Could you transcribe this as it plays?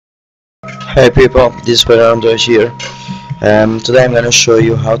Hey people, this is Fernando here. Today I'm going to show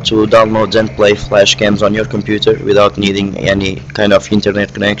you how to download and play flash games on your computer without needing any kind of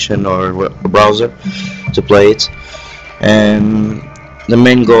internet connection or browser to play it. And the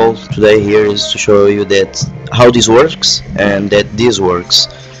main goal today here is to show you that how this works and that this works.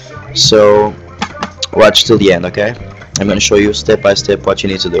 So watch till the end, okay? I'm going to show you step by step what you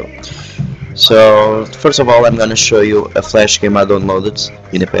need to do. So first of all, I'm going to show you a flash game I downloaded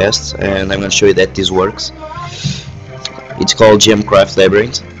in the past, and I'm going to show you that this works. It's called Gemcraft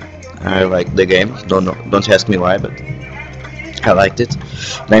Labyrinth. I like the game. Don't ask me why, but I liked it.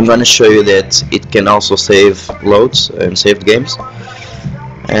 And I'm going to show you that it can also save loads and saved games,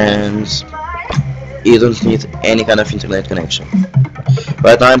 and you don't need any kind of internet connection.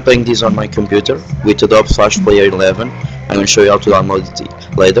 Right now I'm playing this on my computer with Adobe Flash Player 11. I'm going to show you how to download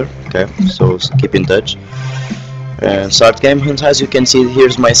it later, okay? So keep in touch. And start game, and as you can see,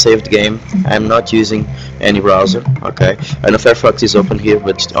 here's my saved game. I'm not using any browser, okay? I know Firefox is open here,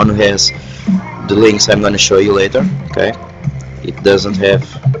 but it only has the links I'm going to show you later, okay? It doesn't have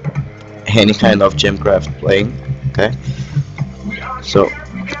any kind of Gemcraft playing, okay? So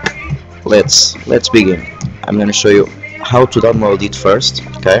let's begin. I'm going to show you how to download it first,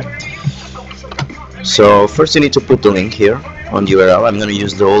 okay? So first you need to put the link here on the URL. I'm going to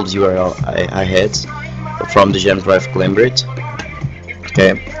use the old URL I had from the Gemcraft Labyrinth,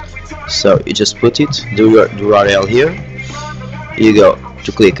 okay? So you just put it, the URL here. You go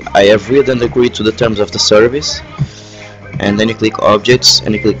to click I have read and agreed to the terms of the service, and then you click objects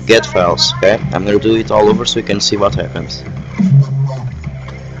and you click get files, okay? I'm going to do it all over so you can see what happens.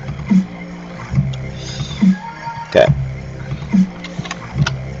 Okay,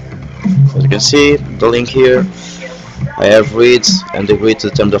 as you can see, the link here, I have read and agreed to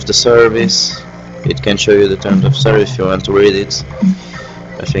the terms of the service. It can show you the terms of service if you want to read it.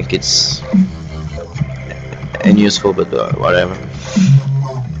 I think it's unuseful, but whatever.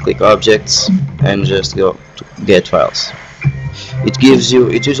 Click objects and just go to get files. It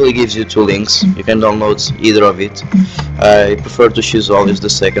usually gives you two links. You can download either of it. I prefer to choose always the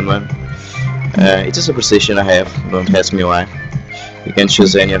second one. It's a superstition I have, don't ask me why. You can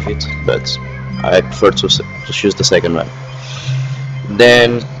choose any of it, but I prefer to choose the second one.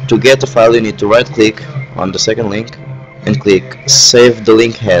 Then to get the file, you need to right click on the second link and click save the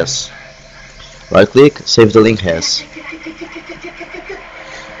link as. Right click, save the link as.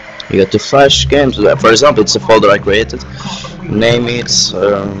 You go to flash games. For example, it's a folder I created. Name it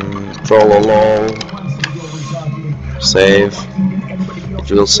trollolol. Save.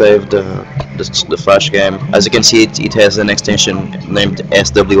 It will save the flash game. As you can see, it has an extension named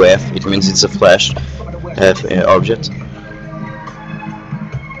SWF. It means it's a flash object.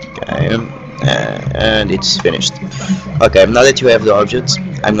 Okay, and it's finished. Okay, now that you have the object,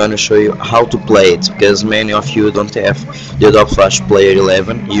 I'm going to show you how to play it, because many of you don't have the Adobe Flash Player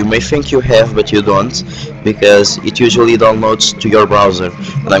 11. You may think you have, but you don't, because it usually downloads to your browser,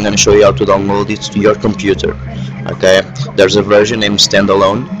 and I'm going to show you how to download it to your computer. Okay, there's a version named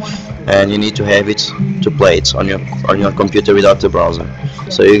Standalone, and you need to have it to play it on your computer without the browser.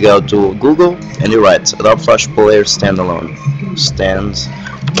 So you go to Google and you write Adobe Flash Player Standalone.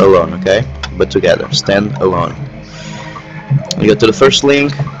 Standalone, okay, but together, Standalone. You go to the first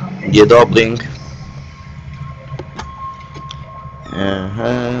link, the Adobe link.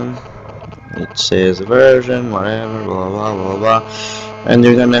 It says version, whatever, blah blah blah blah, and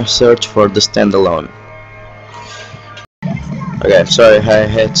you're gonna search for the Standalone. Okay, sorry, I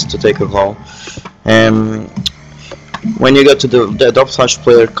had to take a call. When you go to the Adobe Flash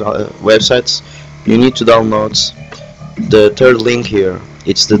Player websites, you need to download the third link here.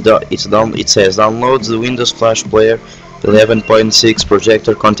 It says download the Windows Flash Player 11.6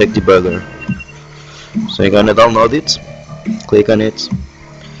 Projector Contact Debugger. So you're gonna download it, click on it,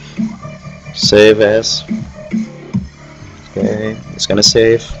 save as. Okay, it's gonna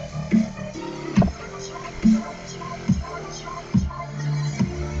save.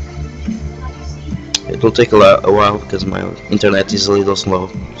 It will take a while because my internet is a little slow,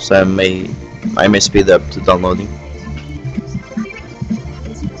 so I may speed up the downloading.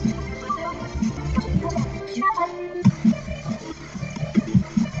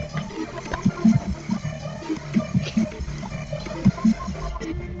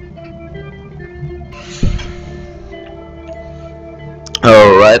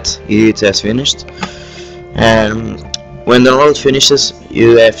 Alright, it has finished, and when the download finishes,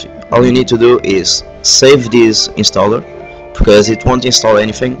 all you need to do is save this installer, because it won't install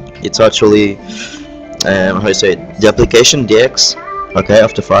anything. It's actually how you say it, the application, the X, okay,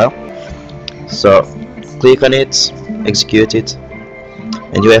 of the file. So click on it, execute it,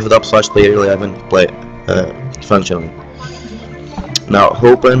 and you have Adobe Flash Player 11 functioning. Now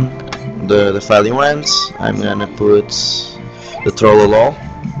open the file you want. I'm gonna put the Trollolol.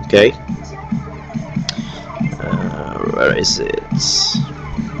 Okay. Where is it?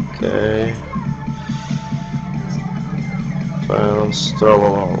 Okay. Files,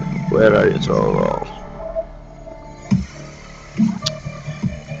 Trollolol. Where are you, Trollolol?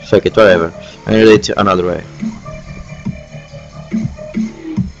 Fuck it, whatever. I'm gonna do it another way.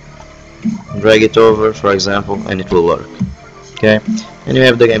 Drag it over, for example, and it will work. Okay, and you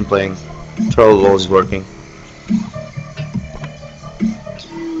have the game playing. Trollolol is working.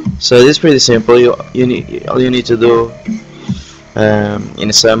 So it is pretty simple. All you need to do in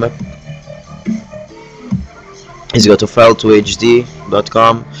a sum up is go to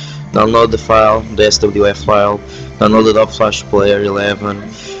file2hd.com, download the file, the SWF file, download the Adobe Flash Player 11,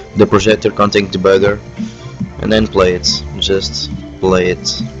 the projector content debugger, and then play it. Just play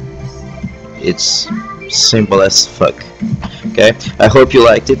it. It's simple as fuck. Okay, I hope you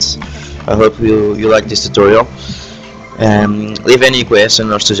liked it. I hope you liked this tutorial. Leave any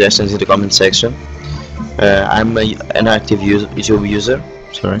questions or suggestions in the comment section. I'm an active YouTube user,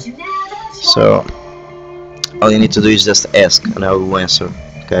 sorry. So all you need to do is just ask and I will answer.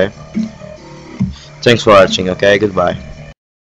 Okay. Thanks for watching. Okay, goodbye.